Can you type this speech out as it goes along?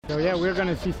So yeah, we're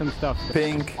gonna see some stuff.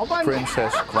 Pink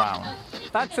princess crown.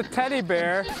 That's a teddy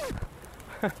bear.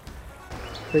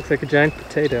 Looks like a giant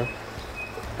potato.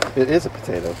 It is a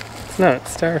potato. It's not,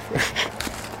 it's styrofoam.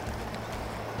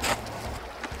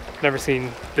 Never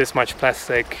seen this much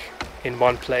plastic in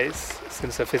one place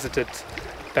since I visited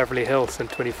Beverly Hills in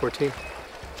 2014.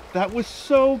 That was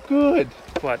so good.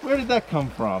 What? Where did that come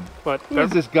from? What? Who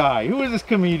is this guy? Who is this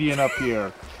comedian up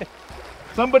here?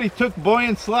 Somebody took Boy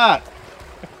and Slat.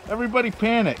 Everybody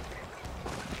panicked.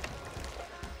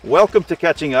 Welcome to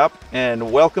Catching Up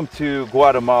and welcome to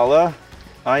Guatemala.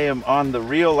 I am on the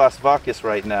Rio Las Vacas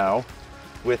right now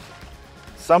with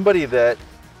somebody that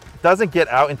doesn't get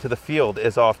out into the field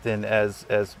as often as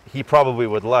he probably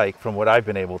would like, from what I've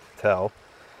been able to tell.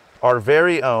 Our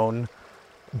very own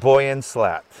Boyan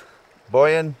Slat.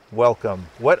 Boyan, welcome.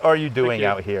 What are you doing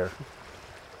out here?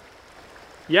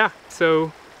 Yeah,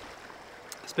 so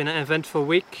it's been an eventful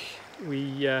week.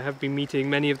 We have been meeting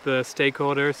many of the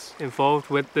stakeholders involved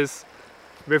with this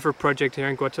river project here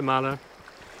in Guatemala.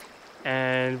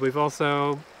 And we've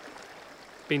also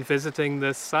been visiting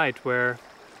this site where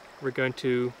we're going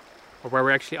to, or where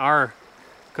we actually are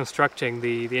constructing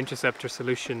the interceptor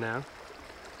solution now.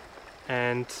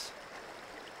 And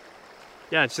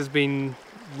yeah, it's just been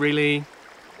really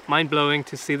mind-blowing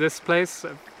to see this place.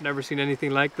 I've never seen anything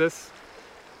like this.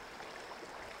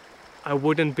 I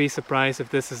wouldn't be surprised if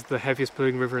this is the heaviest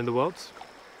polluting river in the world.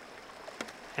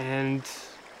 And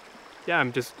yeah,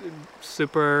 I'm just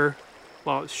super,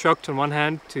 well, shocked on one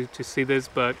hand to see this,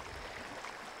 but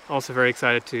also very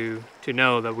excited to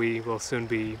know that we will soon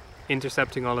be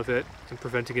intercepting all of it and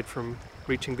preventing it from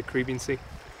reaching the Caribbean Sea.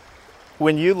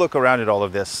 When you look around at all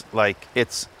of this, like,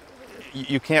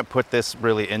 you can't put this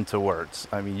really into words.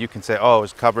 I mean, you can say, oh,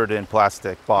 it's covered in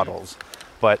plastic bottles,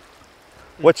 but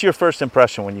what's your first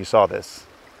impression when you saw this?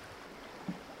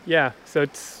 Yeah, so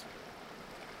it's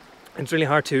really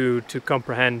hard to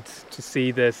comprehend, to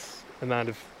see this amount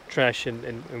of trash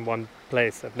in one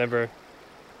place. I've never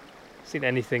seen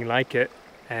anything like it,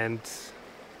 and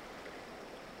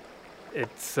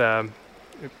it's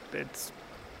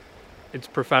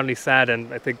profoundly sad,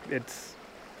 and I think it's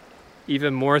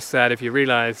even more sad if you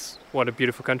realize what a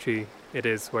beautiful country it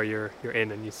is where you're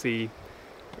in, and you see,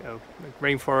 you know, like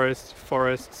rainforests,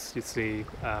 forests, you see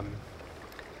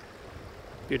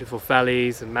beautiful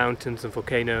valleys and mountains and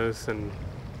volcanoes, and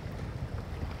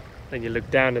then you look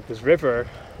down at this river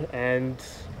and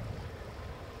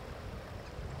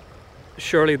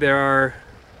surely there are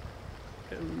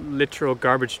literal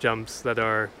garbage dumps that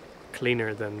are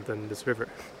cleaner than this river.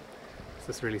 It's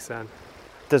just really sad.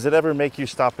 Does it ever make you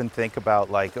stop and think about,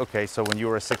 like, okay, so when you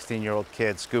were a 16-year-old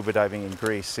kid scuba diving in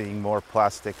Greece, seeing more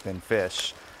plastic than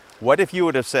fish, what if you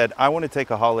would have said, I want to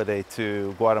take a holiday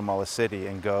to Guatemala City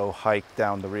and go hike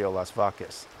down the Rio Las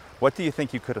Vacas? What do you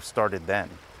think you could have started then?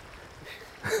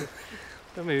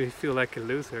 That made me feel like a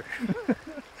loser.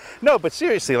 No, but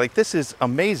seriously, like, this is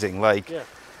amazing. Like, yeah.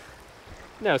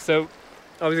 No, so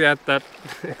obviously I had that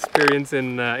experience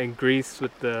in Greece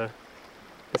with the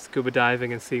scuba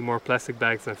diving and seeing more plastic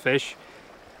bags than fish.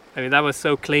 I mean, that was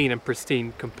so clean and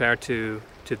pristine compared to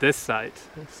this site.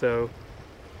 So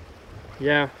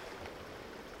yeah,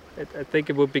 I think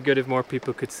it would be good if more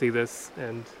people could see this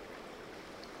and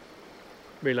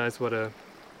realize what a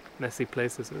messy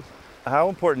place this is. how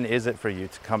important is it for you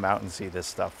to come out and see this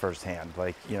stuff firsthand?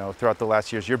 Like, you know, throughout the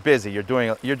last years, you're busy, you're doing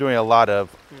a lot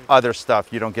of other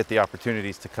stuff. You don't get the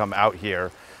opportunities to come out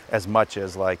here as much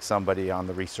as like somebody on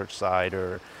the research side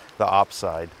or the ops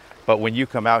side. But when you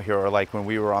come out here, or like when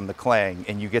we were on the Klang,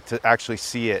 and you get to actually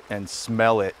see it and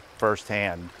smell it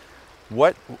firsthand,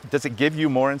 what does it give you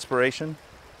more inspiration?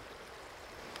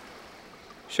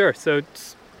 Sure. So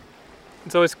it's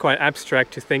always quite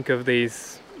abstract to think of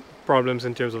these problems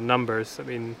in terms of numbers. I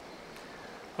mean,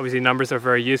 obviously numbers are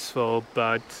very useful,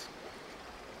 but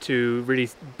to really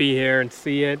be here and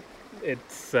see it, it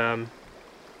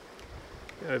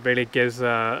really gives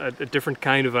a different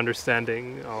kind of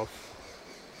understanding of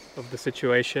the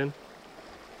situation.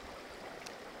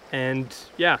 And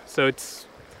yeah, so it's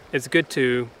good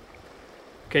to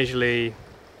occasionally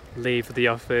leave the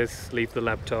office, leave the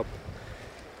laptop,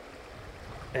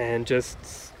 and just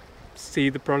see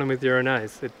the problem with your own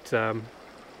eyes. It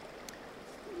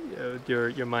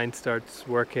your mind starts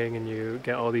working, and you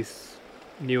get all these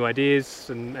new ideas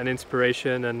and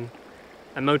inspiration and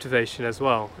motivation as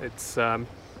well. It's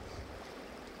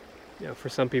for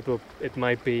some people it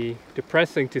might be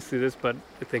depressing to see this, but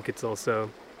I think it's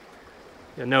also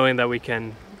knowing that we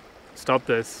can stop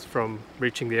this from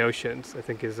reaching the oceans, I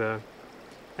think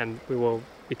and we will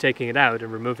be taking it out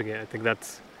and removing it. I think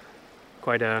that's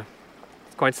quite a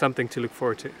quite something to look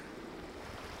forward to.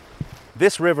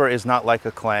 This river is not like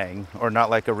a Klang or not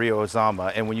like a Rio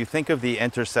Ozama. And when you think of the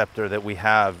interceptor that we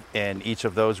have in each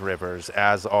of those rivers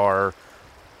as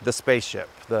the spaceship,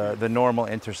 the normal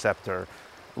interceptor,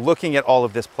 looking at all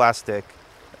of this plastic,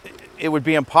 it would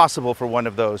be impossible for one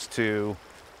of those to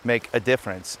make a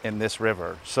difference in this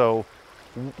river. So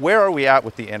where are we at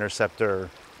with the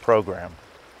interceptor program?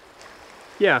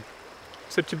 Yeah,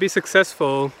 so to be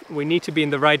successful, we need to be in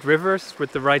the right rivers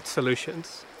with the right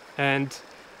solutions. And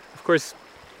of course,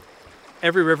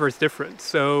 every river is different.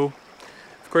 So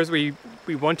of course, we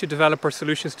want to develop our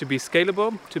solutions to be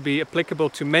scalable, to be applicable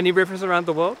to many rivers around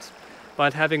the world,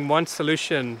 but having one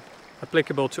solution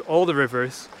applicable to all the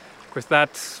rivers, of course,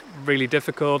 that's really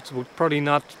difficult, would probably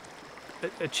not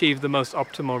achieve the most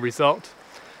optimal result.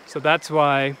 So that's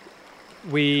why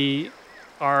we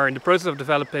are in the process of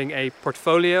developing a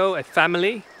portfolio, a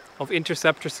family of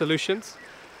interceptor solutions,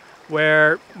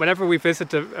 where whenever we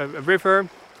visit a river,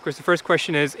 of course, the first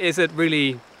question is it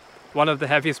really one of the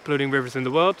heaviest polluting rivers in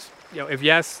the world? If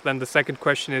yes, then the second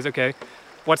question is, okay,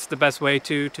 what's the best way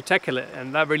to tackle it?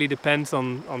 And that really depends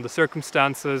on the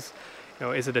circumstances.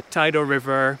 Is it a tidal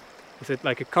river? Is it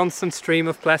like a constant stream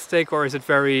of plastic, or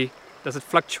does it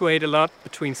fluctuate a lot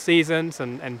between seasons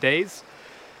and days?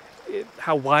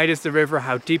 How wide is the river?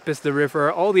 How deep is the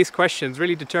river? All these questions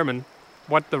really determine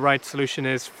what the right solution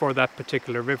is for that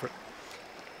particular river.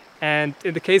 And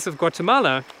in the case of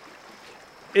Guatemala,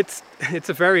 it's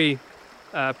a very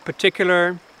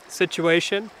particular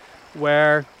situation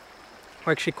where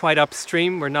we're actually quite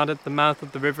upstream. We're not at the mouth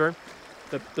of the river.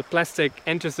 The plastic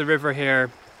enters the river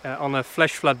here on a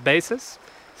flash flood basis.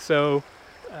 So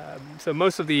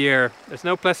most of the year there's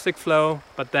no plastic flow,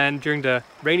 but then during the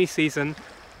rainy season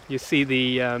you see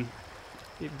you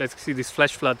basically see these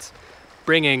flash floods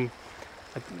bringing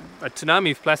a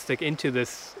tsunami of plastic into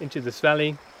this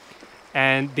valley,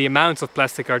 and the amounts of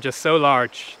plastic are just so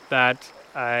large that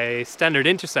a standard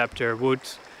interceptor would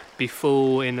be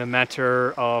full in a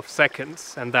matter of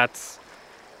seconds, and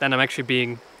then I'm actually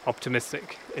being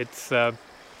optimistic. It's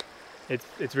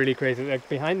really crazy. Like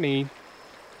behind me,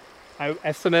 I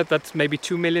estimate that's maybe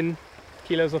 2 million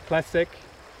kilos of plastic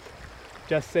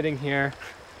just sitting here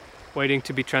waiting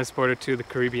to be transported to the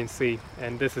Caribbean Sea,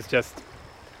 and this is just,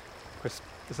 of course,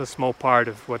 this is a small part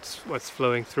of what's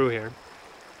flowing through here.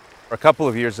 A couple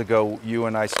of years ago, you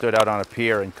and I stood out on a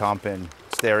pier in Compton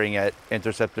staring at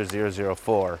Interceptor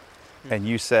 004, and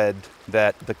you said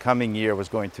that the coming year was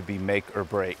going to be make or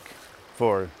break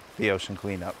for the ocean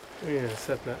cleanup. Yeah, I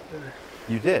said that.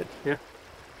 You did? Yeah.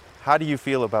 How do you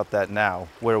feel about that now,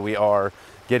 where we are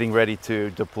getting ready to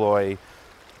deploy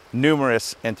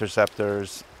numerous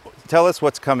interceptors? Tell us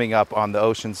what's coming up on the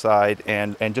ocean side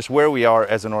and just where we are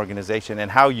as an organization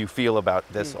and how you feel about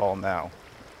this all now.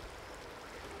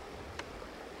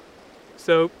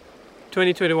 So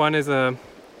 2021 is a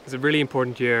really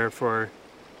important year for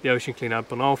the ocean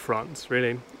cleanup on all fronts,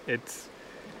 really.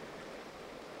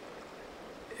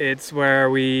 It's where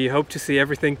we hope to see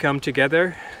everything come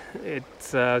together.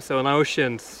 So in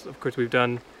oceans, of course, we've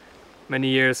done many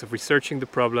years of researching the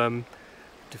problem,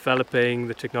 developing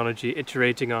the technology,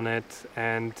 iterating on it,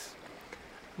 and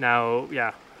now,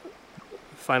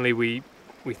 finally we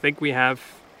think we have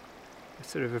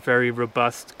sort of a very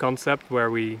robust concept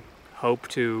where we hope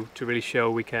to really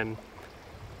show we can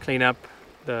clean up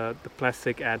the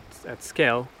plastic at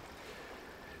scale.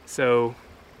 So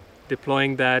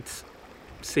deploying that,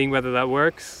 seeing whether that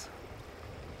works,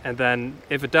 and then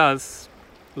if it does,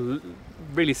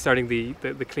 really starting the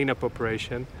cleanup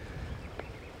operation.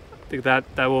 I think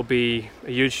that will be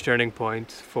a huge turning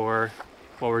point for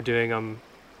what we're doing on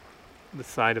the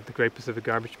side of the Great Pacific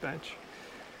Garbage Patch.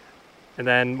 And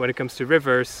then when it comes to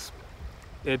rivers,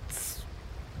 it's,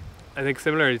 I think,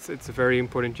 similar. It's a very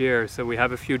important year. So we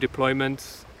have a few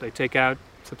deployments. They take out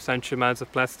substantial amounts of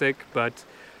plastic, but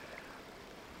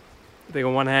I think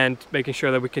on one hand, making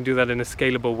sure that we can do that in a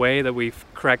scalable way, that we've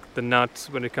cracked the nut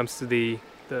when it comes to the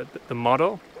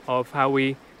model of how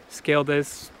we scale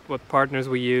this, what partners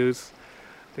we use.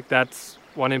 I think that's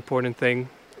one important thing,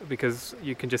 because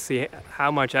you can just see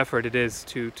how much effort it is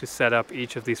to set up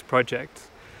each of these projects.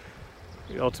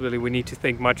 Ultimately, we need to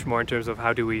think much more in terms of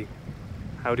how do we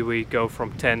go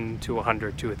from 10 to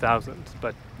 100 to 1,000.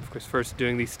 But of course, first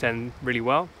doing these 10 really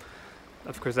well.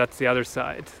 Of course, that's the other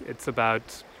side. It's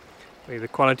about the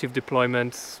quality of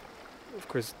deployments. Of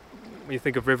course, when you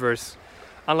think of rivers,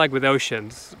 unlike with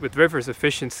oceans, with rivers,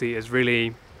 efficiency is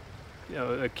really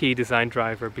a key design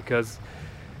driver, because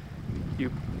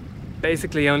you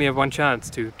basically only have one chance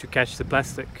to catch the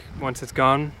plastic. Once it's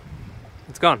gone,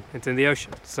 it's gone. It's in the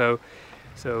ocean. So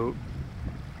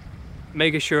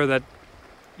making sure that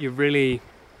you really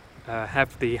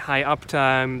have the high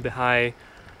uptime, the high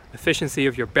efficiency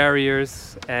of your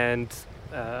barriers, and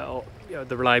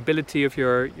the reliability of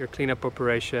your cleanup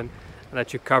operation, and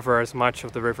that you cover as much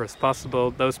of the river as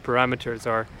possible. Those parameters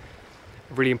are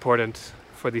really important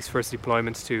for these first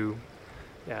deployments to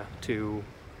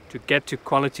get to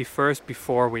quality first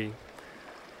before we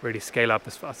really scale up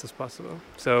as fast as possible.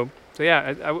 So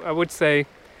yeah, I would say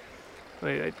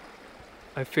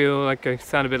I feel like I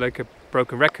sound a bit like a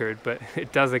broken record, but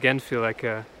it does again feel like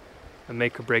a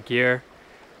make or break year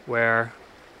where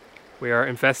we are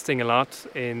investing a lot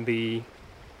in the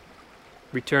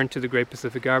return to the Great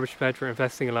Pacific Garbage Patch. We're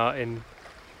investing a lot in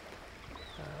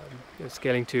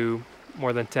scaling to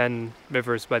more than 10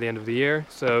 rivers by the end of the year.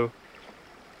 So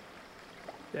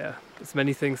yeah, there's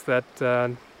many things that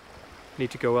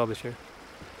need to go well this year.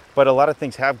 But a lot of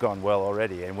things have gone well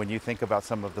already. And when you think about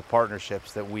some of the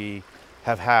partnerships that we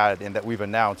have had and that we've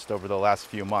announced over the last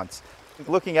few months,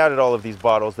 looking out at all of these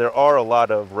bottles, there are a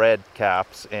lot of red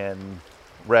caps and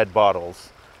red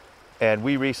bottles. And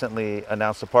we recently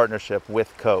announced a partnership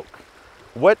with Coke.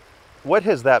 What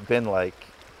has that been like,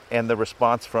 and the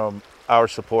response from our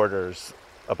supporters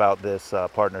about this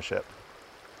partnership?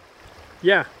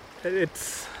 Yeah,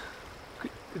 it's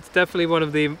definitely one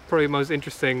of the probably most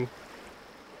interesting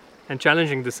and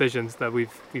challenging decisions that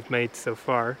we've made so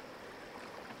far.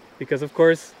 Because of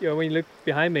course, when you look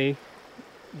behind me,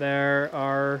 there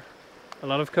are a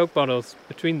lot of Coke bottles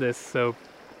between this. So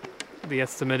the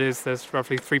estimate is there's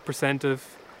roughly 3% of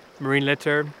marine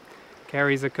litter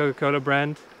carries a Coca-Cola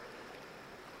brand.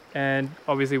 And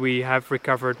obviously we have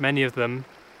recovered many of them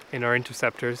in our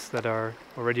interceptors that are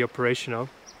already operational.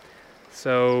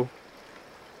 So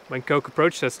when Coke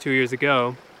approached us 2 years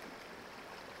ago,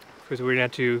 of course we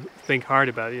had to think hard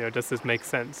about, does this make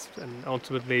sense? And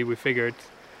ultimately we figured,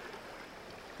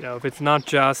 if it's not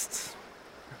just,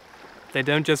 they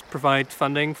don't just provide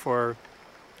funding for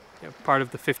part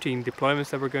of the 15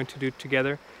 deployments that we're going to do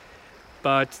together,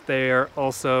 but they are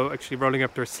also actually rolling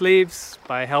up their sleeves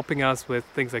by helping us with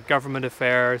things like government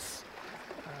affairs,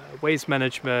 waste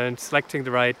management, selecting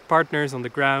the right partners on the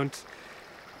ground,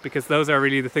 because those are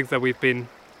really the things that we've been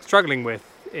struggling with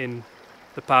in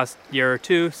the past year or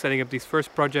two, setting up these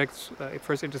first projects,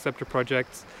 first interceptor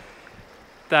projects.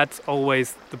 That's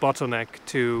always the bottleneck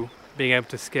to being able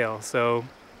to scale. So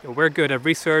we're good at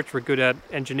research, we're good at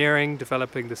engineering,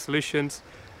 developing the solutions,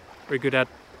 we're good at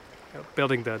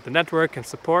building the network and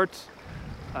support,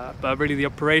 but really the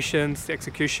operations, the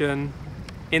execution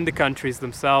in the countries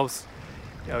themselves,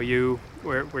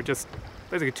 we're just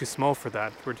basically too small for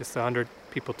that. We're just a 100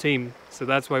 people team. So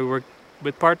that's why we work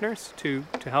with partners to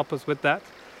help us with that.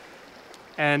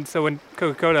 And so when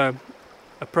Coca-Cola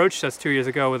approached us 2 years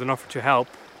ago with an offer to help,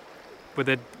 with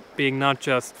it being not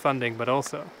just funding but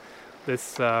also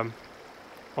this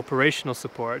operational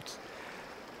support,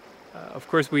 of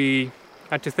course we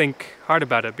had to think hard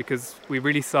about it, because we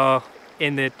really saw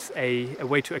in it a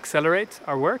way to accelerate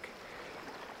our work.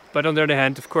 But on the other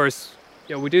hand, of course,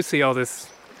 we do see all this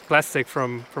plastic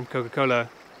from Coca-Cola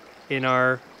in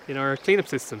our cleanup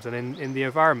systems and in the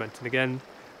environment. And again,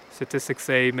 statistics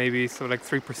say maybe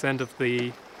 3% of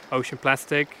the ocean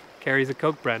plastic carries a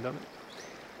Coke brand on it.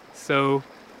 So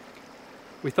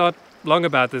we thought long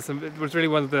about this, and it was really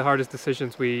one of the hardest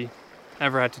decisions we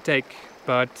ever had to take.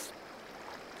 But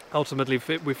ultimately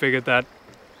we figured that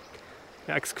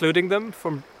excluding them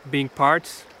from being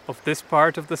part of this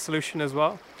part of the solution as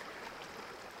well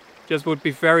just would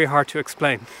be very hard to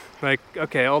explain. Like,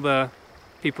 okay, all the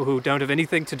people who don't have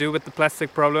anything to do with the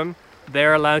plastic problem,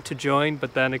 they're allowed to join,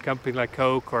 but then a company like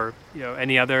Coke or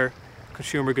any other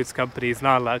consumer goods company is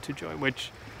not allowed to join,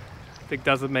 which I think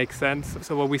doesn't make sense.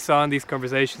 So what we saw in these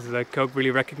conversations is that Coke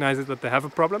really recognizes that they have a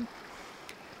problem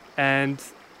and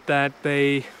that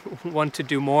they want to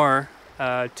do more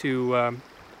to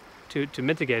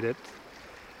mitigate it.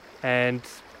 And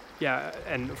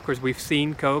of course we've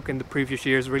seen Coke in the previous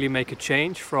years really make a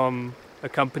change from a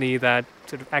company that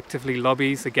sort of actively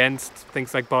lobbies against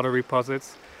things like bottle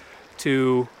reposits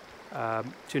to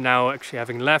now actually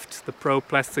having left the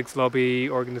pro-plastics lobby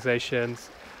organizations.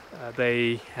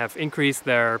 They have increased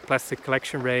their plastic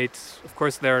collection rates. Of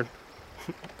course, they're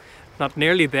not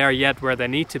nearly there yet where they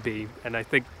need to be. And I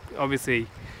think, obviously,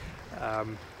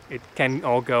 it can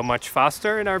all go much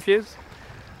faster in our views.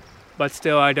 But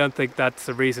still, I don't think that's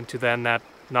a reason to then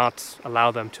not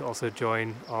allow them to also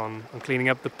join on cleaning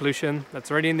up the pollution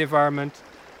that's already in the environment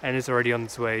and is already on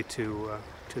its way to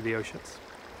the oceans.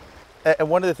 And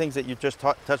one of the things that you just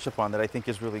touched upon that I think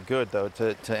is really good, though,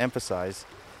 to emphasize,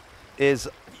 is,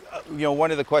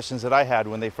 one of the questions that I had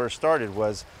when they first started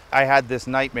was, I had this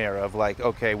nightmare of like,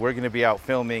 okay, we're going to be out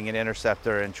filming an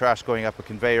interceptor and trash going up a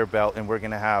conveyor belt, and we're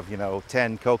going to have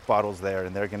 10 Coke bottles there,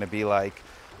 and they're going to be like,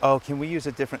 oh, can we use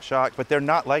a different shot? But they're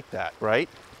not like that, right?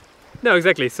 No,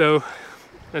 exactly. So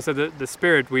the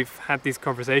spirit we've had these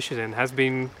conversations in has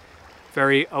been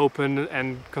very open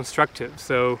and constructive.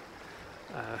 So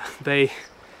they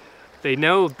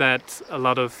know that a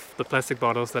lot of the plastic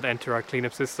bottles that enter our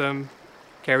cleanup system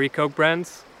carry Coke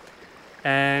brands,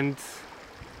 and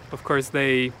of course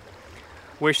they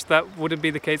wish that wouldn't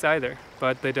be the case either,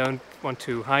 but they don't want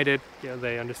to hide it.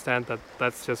 They understand that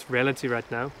that's just reality right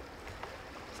now.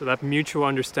 So that mutual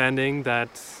understanding that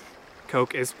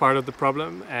Coke is part of the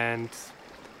problem and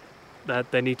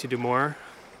that they need to do more,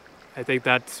 I think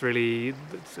that's really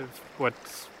sort of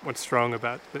what's strong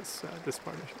about this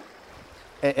partnership.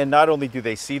 And not only do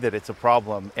they see that it's a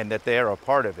problem and that they are a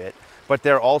part of it, but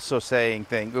they're also saying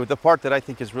the part that I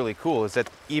think is really cool is that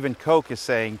even Coke is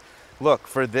saying, look,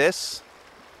 for this,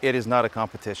 it is not a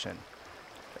competition.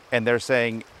 And they're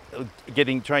saying,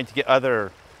 trying to get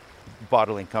other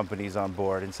bottling companies on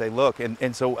board and say, look,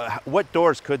 and so what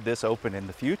doors could this open in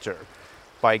the future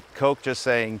by Coke just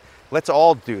saying, let's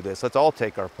all do this, let's all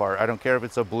take our part. I don't care if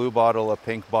it's a blue bottle, a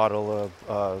pink bottle,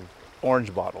 a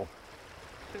orange bottle.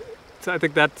 So I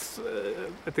think that's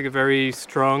a very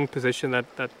strong position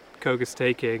that Coke is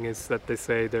taking, is that they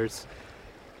say there's,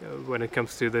 when it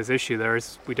comes to this issue,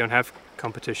 we don't have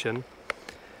competition.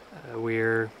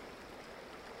 We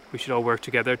should all work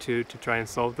together to try and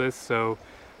solve this. So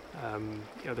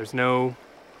there's no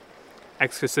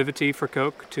exclusivity for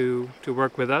Coke to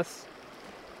work with us,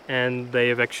 and they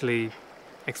have actually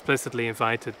explicitly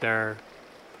invited their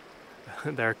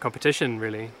competition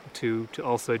really to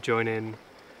also join in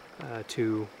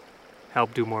to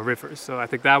help do more rivers. So I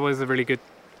think that was a really good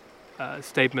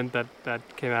statement that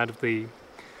came out of the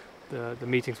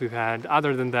meetings we've had.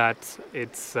 Other than that,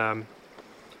 it's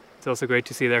also great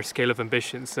to see their scale of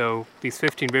ambition. So these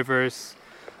 15 rivers,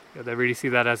 they really see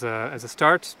that as a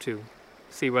start to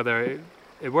see whether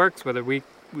it works, whether we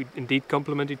indeed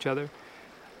complement each other.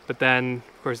 But then,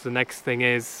 of course, the next thing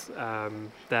is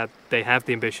that they have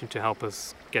the ambition to help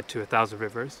us get to 1,000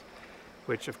 rivers,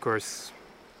 which of course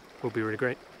will be really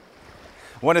great.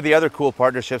 One of the other cool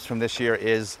partnerships from this year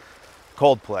is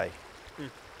Coldplay.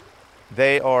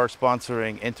 They are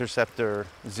sponsoring Interceptor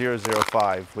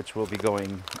 005, which will be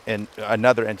going in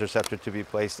another interceptor to be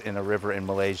placed in a river in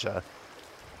Malaysia.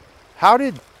 How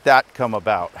did that come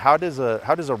about? How does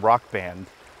a rock band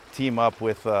team up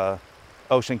with a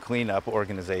ocean cleanup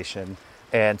organization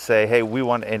and say, hey, we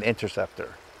want an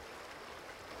interceptor?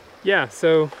 Yeah,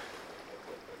 so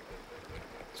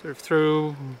sort of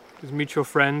through his mutual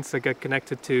friends, I got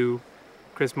connected to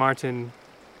Chris Martin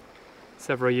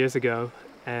several years ago,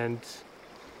 and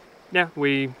yeah,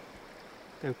 we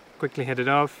quickly hit it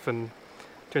off, and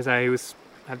turns out he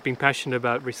had been passionate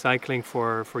about recycling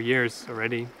for years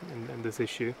already, and this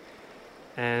issue,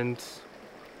 and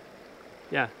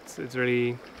yeah, it's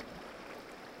really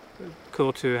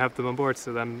cool to have them on board.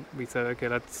 So then we said, okay,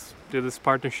 let's do this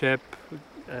partnership,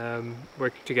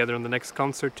 work together on the next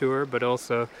concert tour, but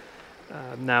also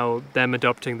now them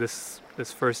adopting this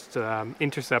first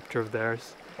interceptor of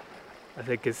theirs, I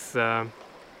think is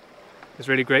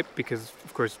really great, because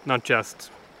of course not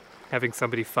just having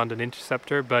somebody fund an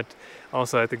interceptor, but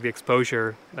also I think the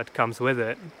exposure that comes with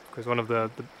it, because one of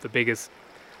the biggest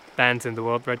bands in the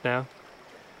world right now,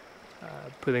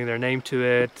 putting their name to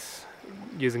it,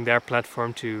 using their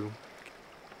platform to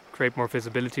create more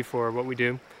visibility for what we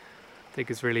do, I think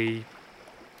is really,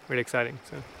 really exciting.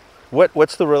 So,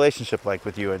 what's the relationship like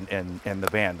with you and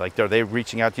the band? Like, are they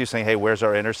reaching out to you saying, hey, where's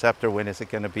our interceptor? When is it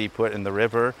going to be put in the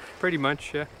river? Pretty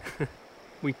much, yeah.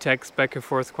 We text back and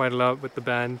forth quite a lot with the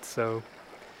band, so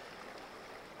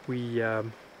we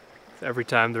every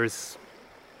time there's,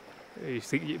 you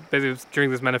see, basically during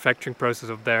this manufacturing process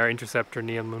of their interceptor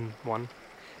Neon Moon 1,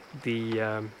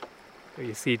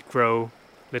 you see it grow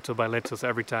little by little. So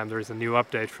every time there is a new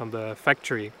update from the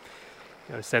factory,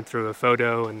 sent through a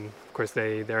photo, and of course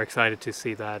they're excited to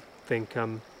see that thing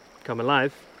come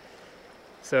alive.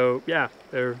 So yeah,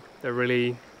 they're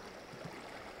really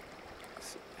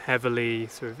heavily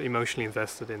sort of emotionally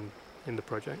invested in the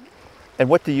project. And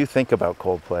what do you think about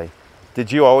Coldplay?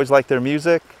 Did you always like their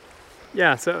music?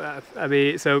 Yeah, so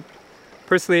so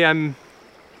personally,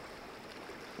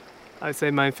 I'd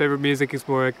say my favorite music is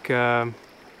more like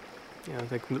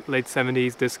like late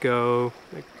 70s disco,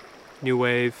 like new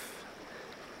wave,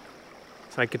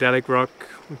 psychedelic rock,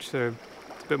 which are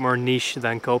a bit more niche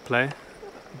than Coldplay.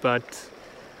 But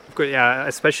of course, yeah,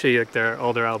 especially like their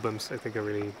older albums, I think are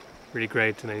really really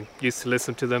great, and I used to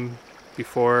listen to them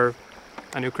before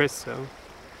I knew Chris. So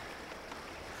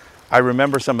I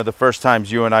remember some of the first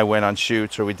times you and I went on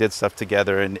shoots or we did stuff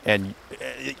together, and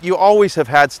you always have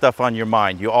had stuff on your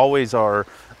mind. You always are,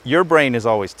 your brain is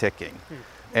always ticking.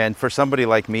 And for somebody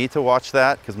like me to watch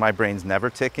that, because my brain's never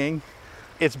ticking,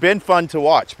 it's been fun to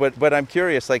watch. But I'm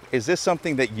curious, like, is this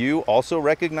something that you also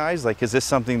recognize? Like, is this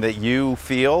something that you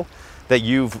feel that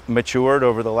you've matured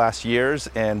over the last years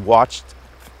and watched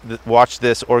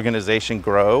this organization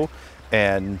grow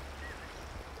and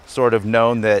sort of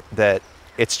known that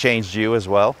it's changed you as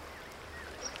well?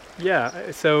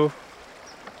 yeah, so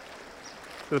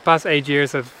the past 8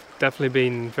 years have definitely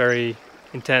been very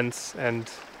intense, and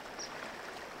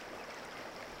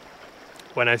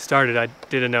when I started, I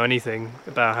didn't know anything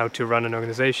about how to run an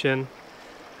organization,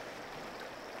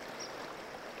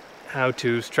 how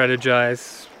to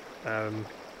strategize,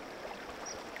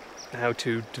 how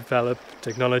to develop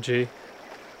technology.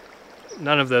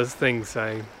 None of those things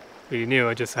I really knew.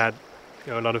 I just had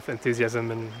a lot of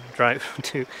enthusiasm and drive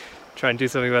to try and do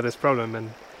something about this problem.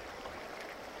 And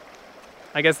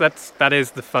I guess that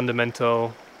is the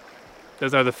fundamental.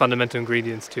 Those are the fundamental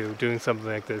ingredients to doing something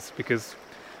like this, because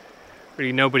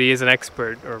really nobody is an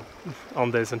expert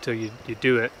on this until you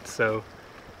do it. So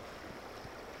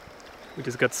we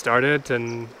just got started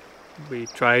and we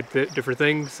tried different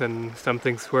things, and some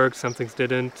things worked, some things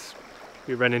didn't.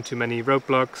 We ran into many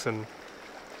roadblocks, and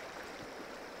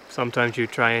sometimes you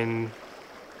try and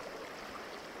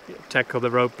tackle the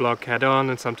roadblock head on,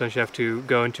 and sometimes you have to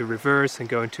go into reverse and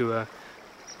go into a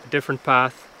different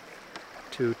path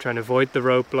to try and avoid the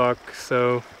roadblock.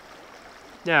 So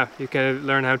yeah, you can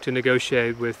learn how to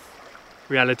negotiate with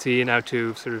reality and how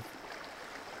to sort of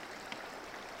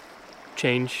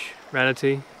change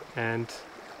reality. And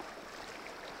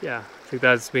yeah, I think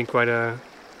that's been quite a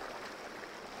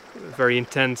very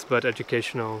intense but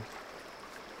educational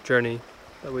journey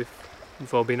that we've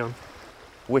all been on.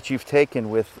 Which you've taken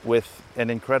with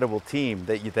an incredible team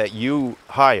that you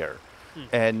hire.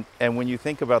 And when you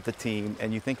think about the team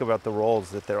and you think about the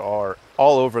roles that there are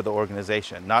all over the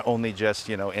organization, not only just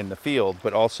in the field,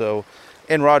 but also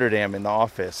in Rotterdam in the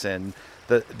office, and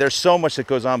there's so much that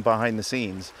goes on behind the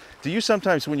scenes. Do you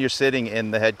sometimes, when you're sitting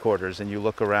in the headquarters and you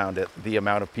look around at the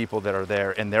amount of people that are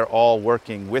there and they're all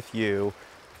working with you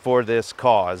for this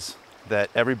cause that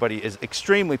everybody is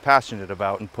extremely passionate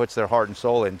about and puts their heart and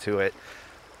soul into it,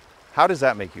 how does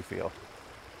that make you feel?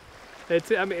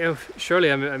 I mean, surely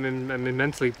I'm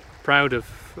immensely proud of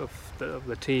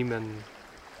the team and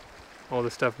all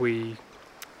the stuff we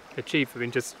achieved. I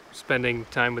mean, just spending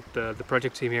time with the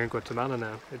project team here in Guatemala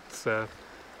now,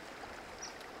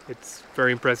 it's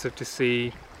very impressive to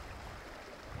see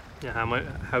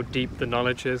how deep the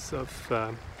knowledge is of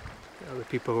the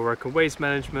people who work on waste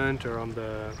management or on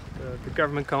the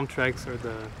government contracts or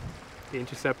the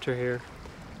interceptor here.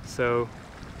 So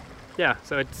yeah,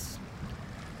 so it's,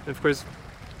 of course,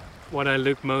 what I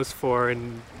look most for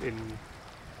in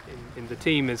the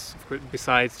team is,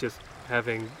 besides just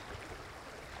having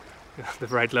the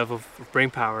right level of brain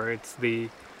power, it's the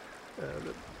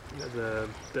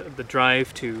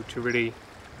drive to really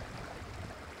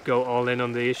go all in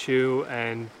on the issue,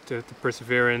 and the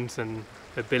perseverance and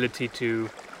ability to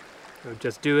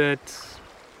just do it,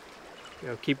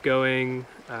 keep going,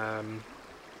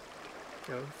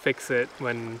 fix it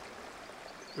when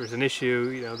there's an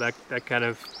issue, that kind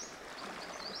of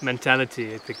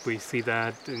mentality. I think we see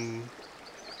that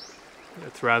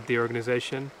throughout the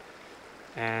organization,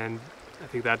 and I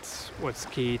think that's what's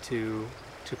key to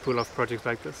pull off projects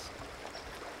like this.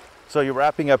 So you're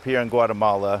wrapping up here in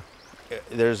Guatemala.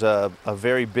 There's a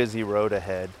very busy road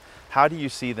ahead. How do you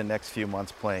see the next few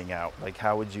months playing out? Like,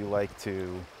 how would you like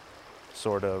to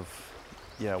sort of,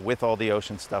 with all the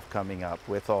ocean stuff coming up,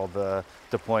 with all the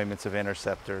deployments of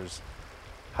interceptors,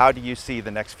 how do you see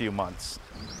the next few months?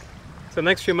 So the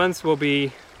next few months will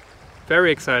be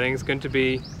very exciting. It's going to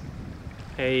be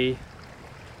a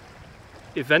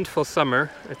eventful summer,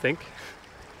 I think,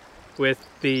 with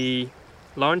the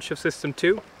launch of System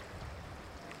 2.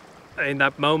 In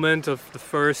that moment of the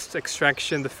first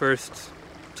extraction, the first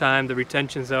time the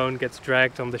retention zone gets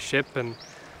dragged on the ship and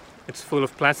it's full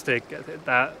of plastic,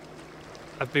 that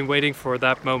I've been waiting for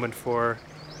that moment for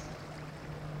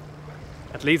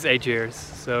at least 8 years.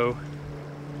 So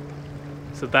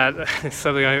that is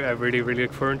something I really, really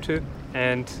look forward to.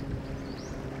 And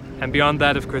beyond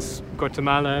that, of course,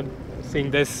 Guatemala,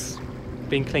 seeing this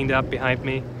being cleaned up behind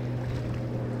me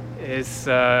is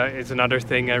another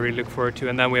thing I really look forward to.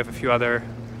 And then we have a few other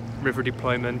river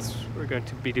deployments. We're going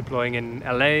to be deploying in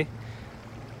LA,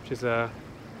 which is going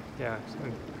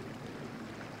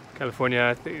California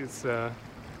I think is a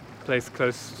place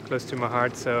close to my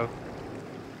heart, so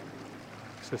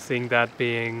seeing that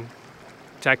being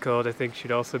tackled, I think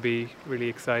should also be really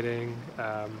exciting.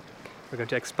 We're going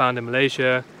to expand in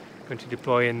Malaysia, going to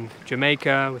deploy in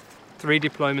Jamaica with 3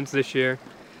 deployments this year.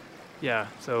 Yeah,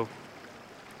 so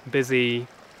busy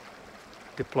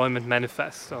deployment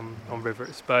manifests on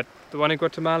rivers. But the one in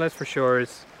Guatemala for sure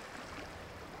is,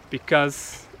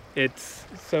 because it's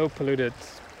so polluted,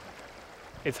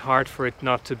 it's hard for it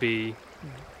not to be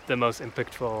the most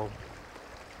impactful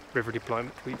river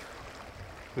deployment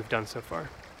we've done so far.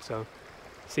 So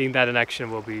seeing that in action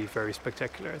will be very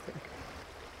spectacular, I think.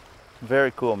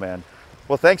 Very cool, man.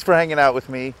 Well, thanks for hanging out with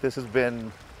me. This has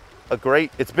been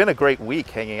it's been a great week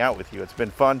hanging out with you. It's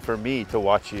been fun for me to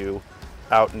watch you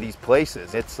out in these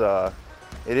places. It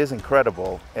is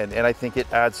incredible, and I think it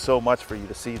adds so much for you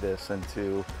to see this and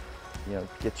to, you know,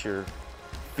 get your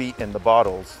feet in the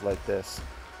bottles like this.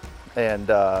 And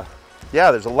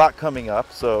yeah, there's a lot coming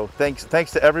up. So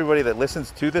thanks to everybody that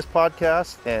listens to this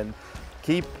podcast, and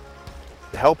keep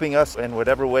helping us in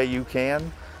whatever way you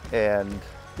can. And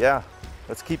yeah,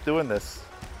 let's keep doing this.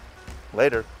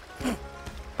 Later.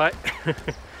 Bye.